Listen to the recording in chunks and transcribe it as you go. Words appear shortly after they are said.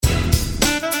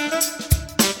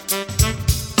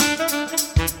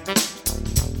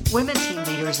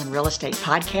Leaders in Real Estate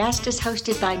podcast is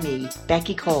hosted by me,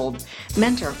 Becky Kolb,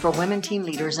 mentor for women team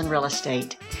leaders in real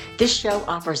estate. This show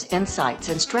offers insights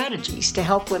and strategies to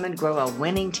help women grow a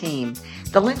winning team,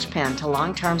 the linchpin to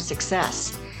long-term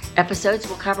success. Episodes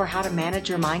will cover how to manage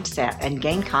your mindset and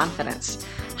gain confidence,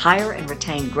 hire and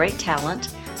retain great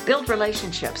talent, build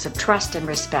relationships of trust and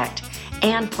respect,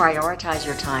 and prioritize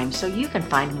your time so you can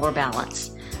find more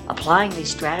balance. Applying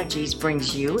these strategies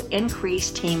brings you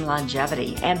increased team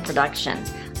longevity and production,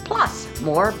 plus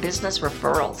more business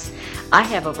referrals. I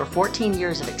have over 14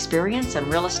 years of experience in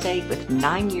real estate with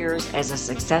 9 years as a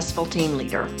successful team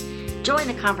leader. Join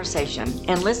the conversation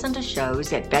and listen to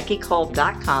shows at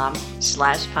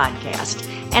beckykolb.com/podcast.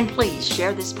 And please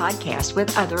share this podcast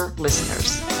with other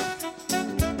listeners.